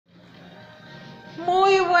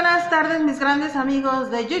buenas tardes, mis grandes amigos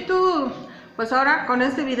de YouTube. Pues ahora con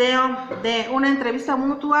este video de una entrevista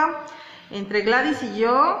mutua entre Gladys y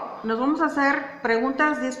yo, nos vamos a hacer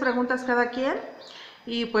preguntas, 10 preguntas cada quien.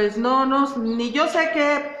 Y pues ni yo sé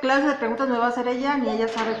qué clase de preguntas me va a hacer ella, ni ella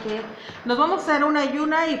sabe qué. Nos vamos a hacer una y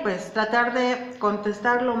una y pues tratar de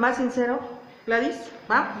contestar lo más sincero. Gladys,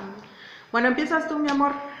 ¿va? Bueno, empiezas tú, mi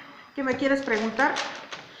amor. ¿Qué me quieres preguntar?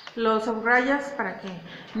 Lo subrayas para que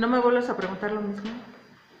no me vuelvas a preguntar lo mismo.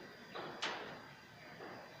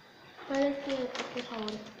 ¿Cuál es tu deporte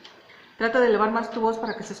favorito? Trata de elevar más tu voz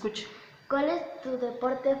para que se escuche. ¿Cuál es tu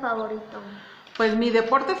deporte favorito? Pues mi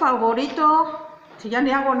deporte favorito, si ya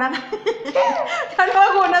ni hago nada, ya no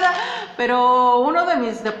hago nada, pero uno de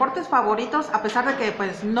mis deportes favoritos, a pesar de que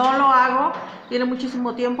pues no lo hago, tiene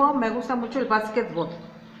muchísimo tiempo, me gusta mucho el básquetbol.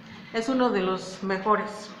 Es uno de los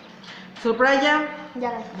mejores. Subraya.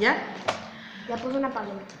 Ya puse una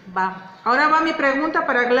paloma. Va. Ahora va mi pregunta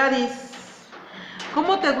para Gladys.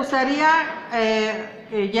 ¿Cómo te gustaría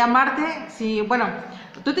llamarte? Si, bueno,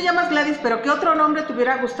 tú te llamas Gladys, pero ¿qué otro nombre te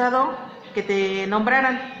hubiera gustado que te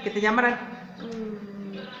nombraran, que te llamaran?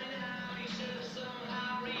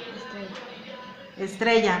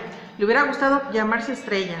 Estrella. Le hubiera gustado llamarse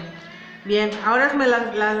Estrella. Bien, ahora hazme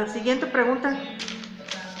la siguiente pregunta.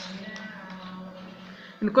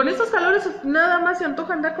 Con estos calores nada más se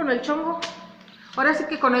antoja andar con el chongo. Ahora sí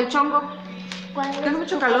que con el chongo. ¿Cuál ¿Tienes es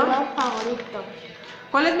mucho tu calor? color favorito?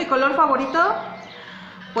 ¿Cuál es mi color favorito?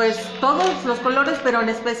 Pues todos los colores, pero en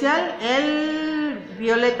especial el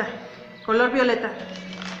violeta. Color violeta.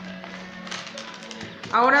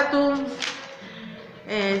 Ahora tú,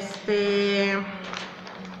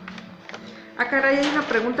 caray, hay una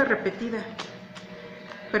pregunta repetida.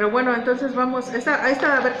 Pero bueno, entonces vamos, esta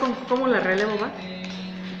a ver cómo la relevo, ¿va?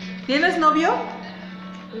 ¿Tienes novio?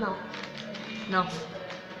 No.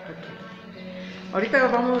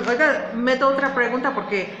 Ahorita meto otra pregunta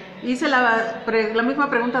porque hice la misma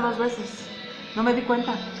pregunta 2 veces. No me di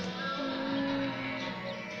cuenta.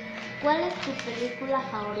 ¿Cuál es tu película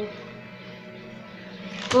favorita?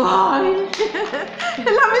 ¡Ay! Es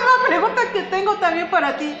la misma pregunta que tengo también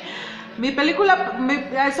para ti. Mi película,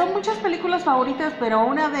 son muchas películas favoritas, pero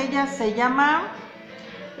una de ellas se llama,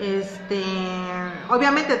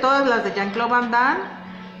 obviamente todas las de Jean-Claude Van Damme,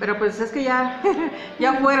 pero pues es que ya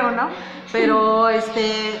fueron, ¿no? Pero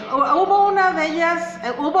hubo una de ellas,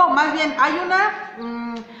 hay una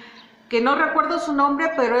que no recuerdo su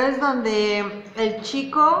nombre, pero es donde el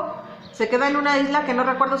chico se queda en una isla que no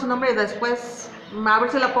recuerdo su nombre y después, a ver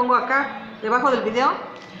si la pongo acá, debajo del video,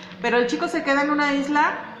 pero el chico se queda en una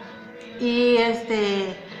isla y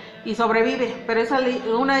sobrevive, pero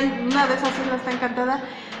una de esas islas está encantada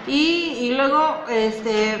y luego ahí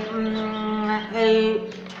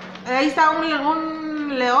está un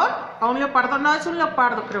león o un leopardo, no, es un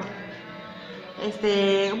leopardo creo.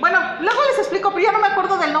 Bueno, luego les explico, pero ya no me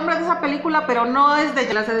acuerdo del nombre de esa película, pero no es de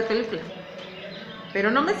clase de película. Pero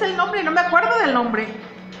no me sé el nombre, no me acuerdo del nombre.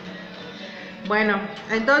 Bueno,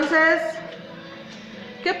 entonces,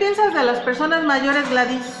 ¿qué piensas de las personas mayores,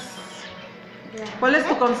 Gladys? ¿Cuál es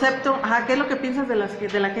tu concepto? Ajá, ¿qué es lo que piensas de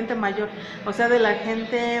la gente mayor? O sea, de la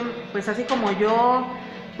gente, pues así como yo,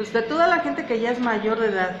 pues de toda la gente que ya es mayor de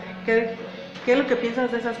edad. ¿Qué es lo que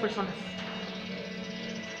piensas de esas personas?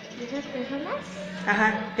 ¿De esas personas?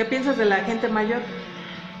 Ajá, ¿qué piensas de la gente mayor?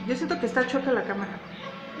 Yo siento que está chueca la cámara.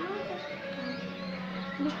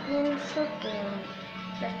 Yo pienso que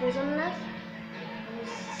las personas,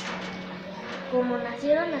 pues, como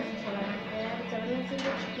nacieron, así se van a quedar, se van a hacer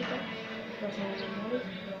chiquitas, pues se van a morir.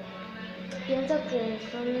 Pienso que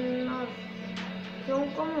son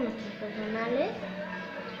como nuestros personales,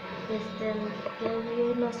 que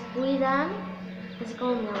nos cuidan, así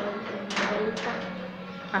como mi abuelita.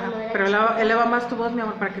 Ajá, pero eleva más tu voz, mi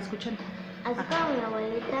amor, para que escuchen. Así como mi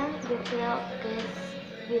abuelita, yo creo que es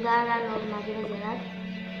cuidar a los mayores de edad,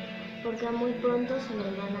 porque muy pronto se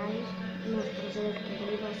nos van a ir nuestros seres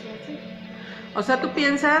queridos y así. O sea, ¿tú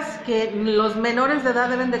piensas que los menores de edad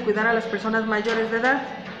deben de cuidar a las personas mayores de edad?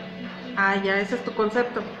 Ah, ya, ese es tu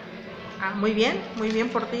concepto. Ah, muy bien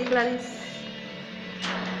por ti, Gladys.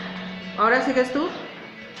 Ahora sigues tú.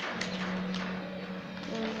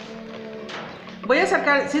 Voy a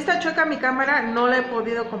sacar, si está chueca mi cámara, no la he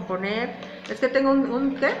podido componer. Es que tengo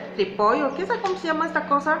un trípode, o qué sé cómo se llama esta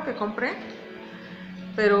cosa que compré.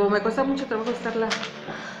 Pero me cuesta mucho trabajo estarla.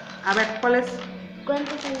 A ver, ¿cuál es?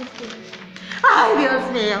 ¿Cuántos años tienes? ¡Ay,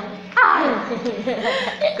 Dios mío! ¡Ay!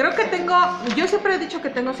 Creo que yo siempre he dicho que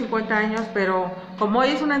tengo 50 años, pero como hoy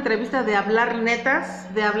es una entrevista de hablar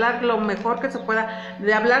netas, de hablar lo mejor que se pueda,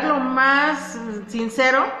 de hablar lo más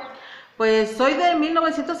sincero, pues soy de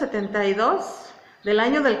 1972, del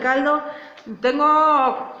año del caldo.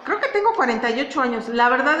 Creo que tengo 48 años. La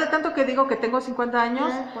verdad, de tanto que digo que tengo 50 años.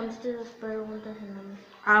 Ya contesté las preguntas en la mesa.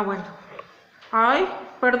 Ah, bueno. Ay,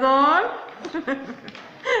 perdón.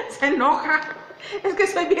 Se enoja. Es que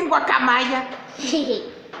soy bien guacamaya.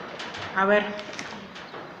 A ver.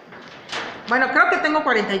 Bueno, creo que tengo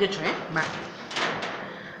 48, ¿eh? Va.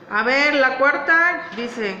 A ver, la cuarta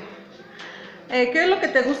dice, ¿qué es lo que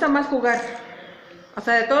te gusta más jugar? O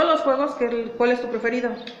sea, de todos los juegos, ¿cuál es tu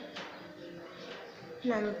preferido?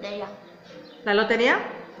 La lotería. ¿La lotería?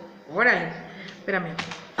 Órale, espérame.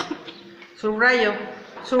 Subrayo,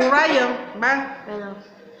 va. Pero...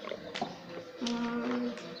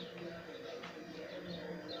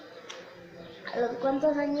 ¿a los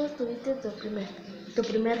cuántos años tuviste tu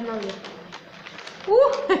primer novio?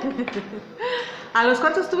 ¿A los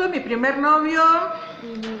cuántos tuve mi primer novio?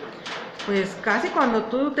 Pues casi cuando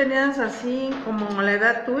tú tenías así como la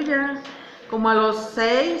edad tuya, como a los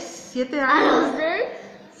 6, 7 años. ¿A los 6?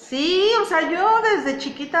 Sí, o sea, yo desde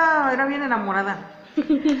chiquita era bien enamorada.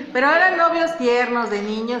 Pero eran novios tiernos de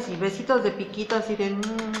niños y besitos de piquito así de...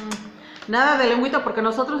 nada de lengüita porque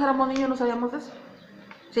nosotros éramos niños, no sabíamos de eso.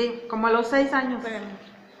 Sí, como a los 6 años. Espérame.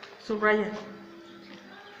 Subraya.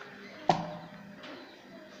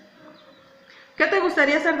 ¿Qué te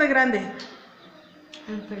gustaría ser de grande?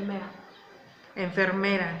 Enfermera.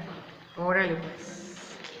 Enfermera. Órale,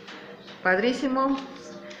 pues. Padrísimo.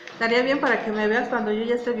 Estaría bien para que me veas cuando yo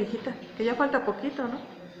ya esté viejita, que ya falta poquito, ¿no?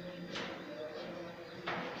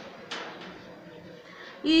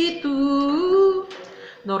 Y tú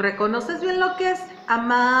no reconoces bien lo que es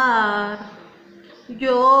amar.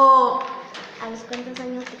 Yo... ¿A los cuántos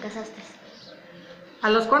años te casaste? ¿A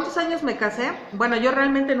los cuántos años me casé? Bueno, yo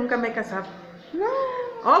realmente nunca me he casado. No.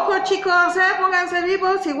 Ojo, chicos, pónganse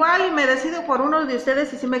vivos, igual y me decido por uno de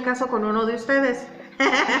ustedes y sí me caso con uno de ustedes.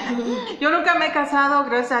 Yo nunca me he casado,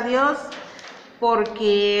 gracias a Dios,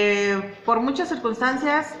 porque por muchas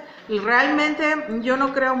circunstancias, realmente yo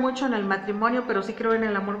no creo mucho en el matrimonio, pero sí creo en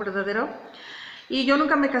el amor verdadero. Y yo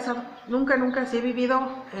nunca me he casado, nunca, sí he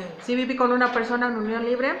vivido, sí viví con una persona en unión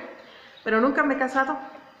libre, pero nunca me he casado.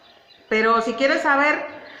 Pero si quieres saber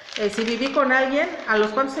si viví con alguien, a los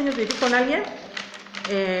cuántos años viví con alguien,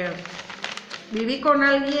 viví con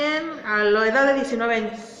alguien a la edad de 19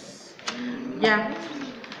 años. Ya.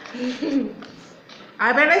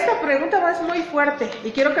 A ver, esta pregunta es muy fuerte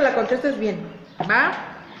y quiero que la contestes bien, ¿va?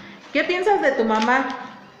 ¿Qué piensas de tu mamá?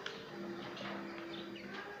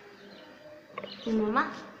 ¿Mi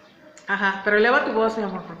mamá? Ajá, pero eleva tu voz, mi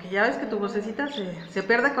amor, porque ya ves que tu vocecita se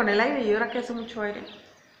pierde con el aire y ahora que hace mucho aire.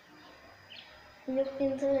 Yo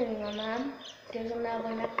pienso de mi mamá que es una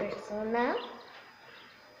buena persona,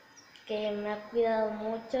 que me ha cuidado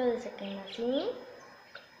mucho desde que nací.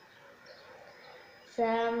 O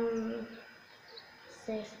sea,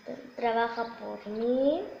 trabaja por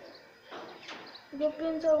mí. Yo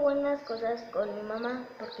pienso buenas cosas con mi mamá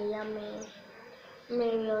porque ella me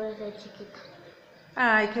vio desde chiquita.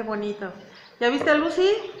 Ay, qué bonito. ¿Ya viste, Lucy?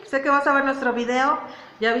 Sé que vas a ver nuestro video.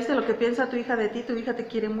 ¿Ya viste lo que piensa tu hija de ti? Tu hija te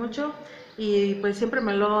quiere mucho y pues siempre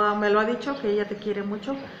me lo ha dicho que ella te quiere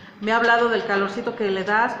mucho. Me ha hablado del calorcito que le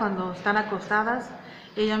das cuando están acostadas.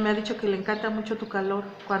 Ella me ha dicho que le encanta mucho tu calor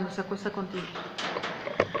cuando se acuesta contigo.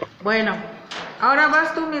 Bueno, ahora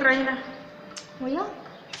vas tú, mi reina. ¿Voy yo?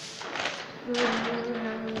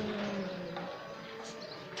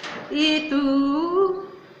 ¿Y tú?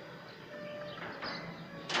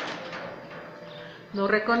 ¿No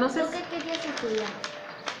reconoces? ¿Tú qué querías estudiar?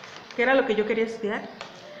 ¿Qué era lo que yo quería estudiar?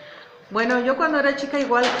 Bueno, yo cuando era chica,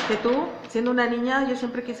 igual que tú, siendo una niña, yo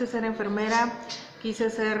siempre quise ser enfermera, quise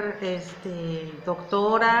ser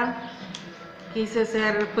doctora, quise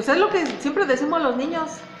ser, pues es lo que siempre decimos los niños,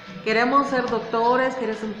 queremos ser doctores,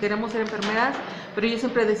 queremos ser enfermeras, pero yo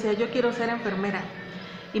siempre decía, yo quiero ser enfermera.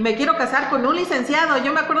 Y me quiero casar con un licenciado.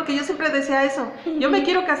 Yo me acuerdo que yo siempre decía eso. Yo me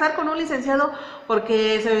quiero casar con un licenciado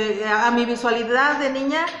porque a mi visualidad de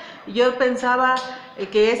niña yo pensaba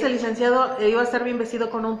que ese licenciado iba a estar bien vestido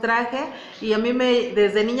con un traje y a mí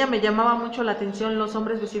desde niña me llamaba mucho la atención los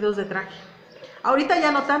hombres vestidos de traje. Ahorita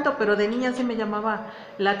ya no tanto, pero de niña sí me llamaba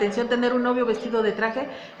la atención tener un novio vestido de traje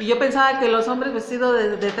y yo pensaba que los hombres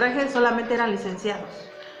vestidos de traje solamente eran licenciados.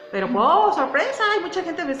 Pero ¡oh, sorpresa! Hay mucha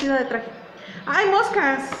gente vestida de traje. ¡Ay,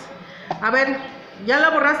 moscas! A ver, ¿ya la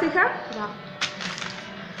borraste, hija? No.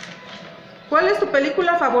 ¿Cuál es tu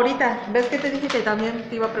película favorita? ¿Ves que te dije que también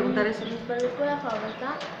te iba a preguntar eso? Mi película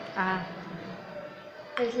favorita Ajá.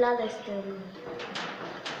 es la de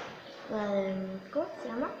 ¿cómo se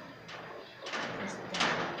llama?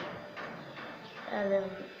 La de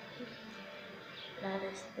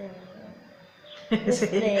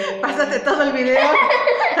Sí, pásate todo el video.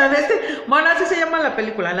 Bueno, así se llama la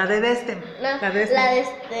película, la de Destin. No, la de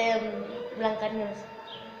Blancanieves.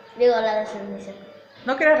 Digo, la de Cenicienta.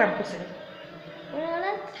 No que era Rapunzel.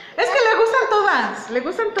 Es que le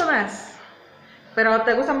gustan todas. Pero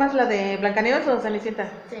 ¿te gusta más la de Blancanieves o Cenicienta?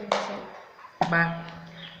 Cenicienta.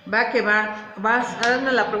 Va que va. Vas,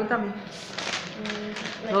 hazme la pregunta a mí.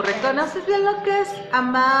 ¿No reconoces bien lo que es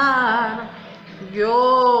amar?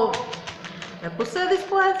 Yo me puse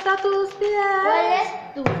dispuesta a tus pies. ¿Cuál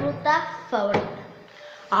es tu fruta favorita?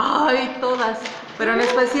 Ay, todas, pero en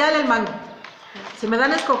especial el mango. Si me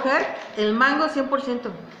dan a escoger, el mango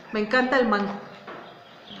 100%. Me encanta el mango.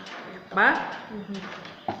 ¿Va?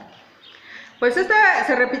 Pues esta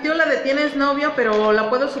se repitió la de tienes novio, pero la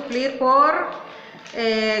puedo suplir por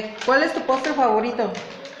 ¿cuál es tu postre favorito?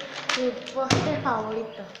 Mi postre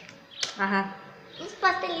favorito. Ajá. Los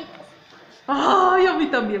pastelitos. Ay, a mí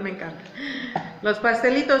también me encanta. Los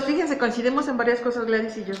pastelitos, fíjense, coincidimos en varias cosas,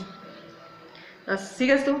 Gladys y yo.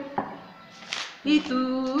 ¿Sigues tú? Y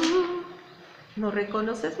tú no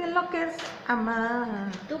reconoces bien lo que es amar.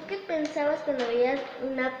 ¿Tú qué pensabas cuando veías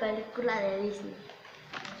una película de Disney?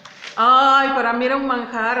 Ay, para mí era un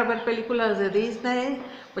manjar ver películas de Disney.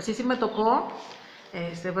 Pues sí me tocó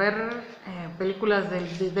ver películas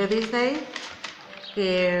de Disney.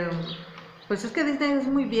 Que pues es que Disney es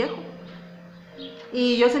muy viejo.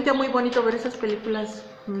 Y yo sentía muy bonito ver esas películas.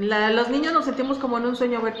 Los niños nos sentimos como en un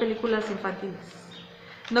sueño ver películas infantiles.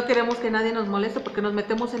 No queremos que nadie nos moleste porque nos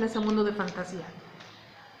metemos en ese mundo de fantasía.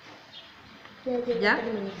 ¿Ya?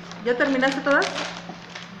 ¿Ya terminaste todas?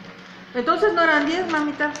 Entonces no eran 10,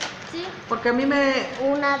 mamita. Sí. Porque a mí me...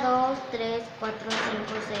 1, 2, 3, 4, 5,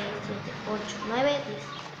 6, 7, 8, 9, 10.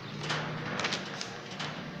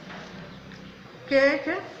 ¿Qué?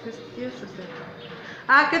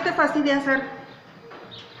 ¿Qué te fastidia hacer?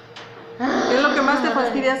 ¿Qué es lo que más te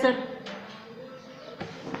fastidia hacer?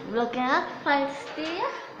 Lo que más fastidia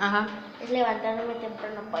Ajá. es levantarme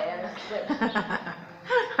temprano para ir a la escuela.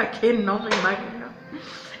 ¿A quién no? Me imagino.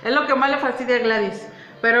 Es lo que más le fastidia a Gladys.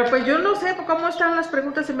 Pero pues yo no sé cómo están las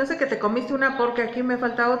preguntas. Se me hace que te comiste una porque aquí me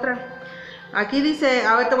falta otra. Aquí dice,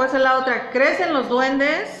 a ver, te voy a hacer la otra. ¿Crees en los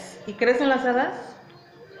duendes y crees en las hadas?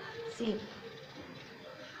 Sí.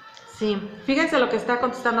 Sí. Fíjense lo que está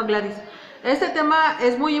contestando Gladys. Este tema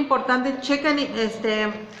es muy importante. Chequen,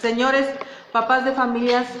 señores, papás de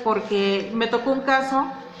familias, porque me tocó un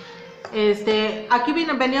caso. Aquí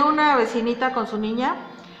venía una vecinita con su niña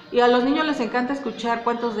y a los niños les encanta escuchar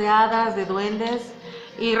cuentos de hadas, de duendes,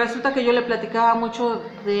 y resulta que yo le platicaba mucho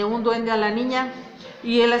de un duende a la niña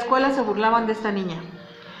y en la escuela se burlaban de esta niña,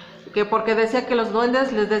 que porque decía que los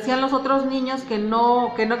duendes, les decían los otros niños que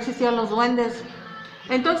no existían los duendes.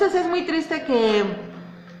 Entonces es muy triste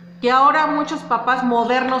que ahora muchos papás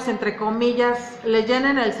modernos, entre comillas, le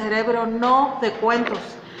llenen el cerebro no de cuentos,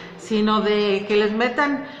 sino de que les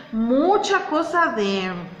metan mucha cosa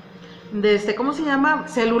de ¿cómo se llama?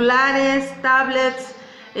 Celulares, tablets,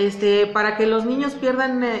 para que los niños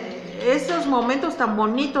pierdan esos momentos tan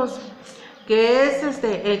bonitos que es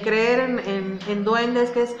el creer en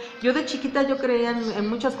duendes, que es, yo de chiquita yo creía en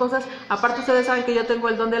muchas cosas. Aparte ustedes saben que yo tengo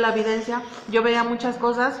el don de la evidencia, yo veía muchas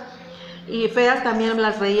cosas y feas también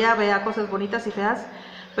las veía cosas bonitas y feas,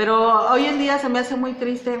 pero hoy en día se me hace muy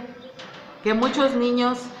triste que muchos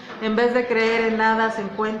niños, en vez de creer en hadas, en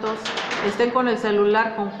cuentos, estén con el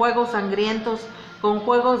celular, con juegos sangrientos, con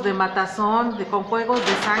juegos de matazón, con juegos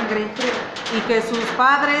de sangre, y que sus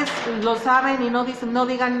padres lo saben y no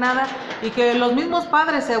digan nada, y que los mismos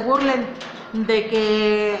padres se burlen de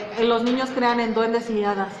que los niños crean en duendes y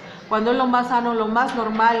hadas, cuando es lo más sano, lo más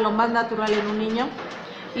normal, lo más natural en un niño.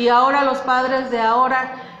 Y ahora los padres de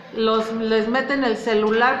ahora les meten el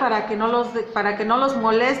celular para que no los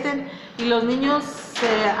molesten, y los niños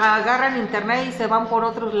se agarran internet y se van por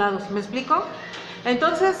otros lados. ¿Me explico?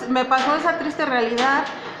 Entonces me pasó esa triste realidad,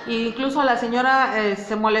 e incluso la señora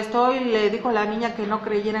se molestó y le dijo a la niña que no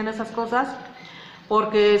creyera en esas cosas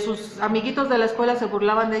porque sus amiguitos de la escuela se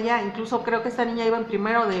burlaban de ella. Incluso creo que esta niña iba en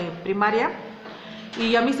primero de primaria,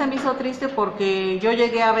 y a mí se me hizo triste porque yo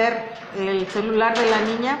llegué a ver el celular de la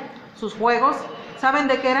niña, sus juegos. ¿Saben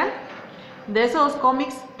de qué eran? De esos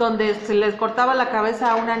cómics donde se les cortaba la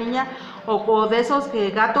cabeza a una niña, o de esos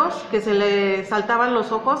gatos que se le saltaban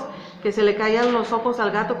los ojos, que se le caían los ojos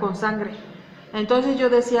al gato con sangre. Entonces yo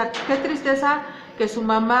decía, qué tristeza que su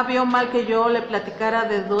mamá vio mal que yo le platicara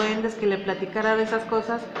de duendes, que le platicara de esas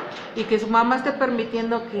cosas, y que su mamá esté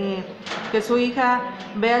permitiendo que su hija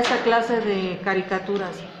vea esta clase de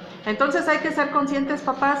caricaturas. Entonces hay que ser conscientes,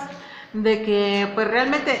 papás, de que pues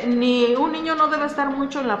realmente ni un niño no debe estar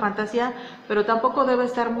mucho en la fantasía, pero tampoco debe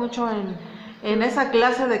estar mucho en esa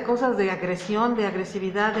clase de cosas de agresión, de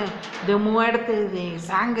agresividad, de muerte, de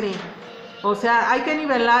sangre. O sea, hay que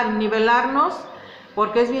nivelarnos,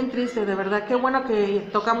 porque es bien triste, de verdad. Qué bueno que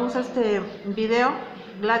tocamos este video,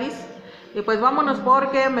 Gladys. Y pues vámonos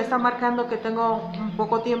porque me está marcando que tengo un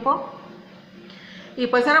poco tiempo. Y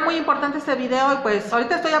pues era muy importante este video y pues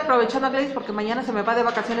ahorita estoy aprovechando, Gladys, porque mañana se me va de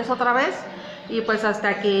vacaciones otra vez. Y pues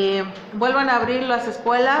hasta que vuelvan a abrir las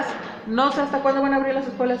escuelas, no sé hasta cuándo van a abrir las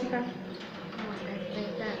escuelas, hija.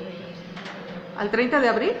 ¿Al 30 de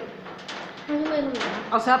abril?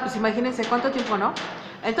 O sea, pues imagínense cuánto tiempo, ¿no?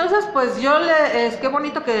 Entonces, pues qué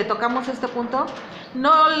bonito que tocamos este punto.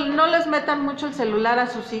 No les metan mucho el celular a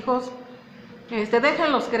sus hijos.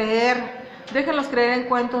 Déjenlos creer en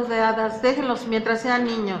cuentos de hadas, déjenlos mientras sean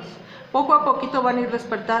niños. Poco a poquito van a ir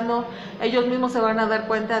despertando, ellos mismos se van a dar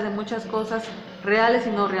cuenta de muchas cosas reales y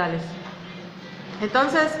no reales.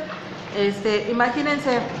 Entonces,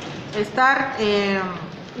 imagínense estar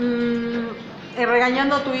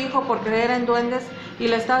regañando a tu hijo por creer en duendes y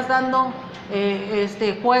le estás dando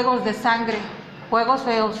juegos de sangre, juegos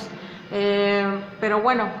feos. Pero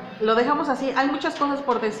bueno, lo dejamos así. Hay muchas cosas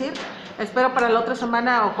por decir. Espero para la otra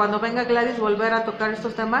semana o cuando venga Gladys volver a tocar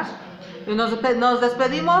estos temas. Y nos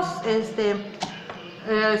despedimos.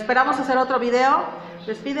 Esperamos hacer otro video.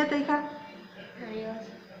 Despídete, hija. Adiós.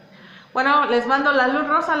 Bueno, les mando la luz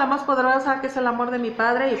rosa, la más poderosa, que es el amor de mi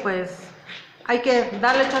Padre. Y pues hay que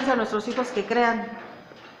darle chance a nuestros hijos que crean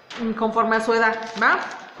conforme a su edad, ¿va?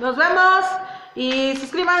 Nos vemos y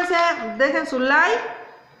suscríbanse, dejen su like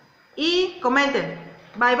y comenten.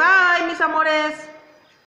 Bye bye, mis amores.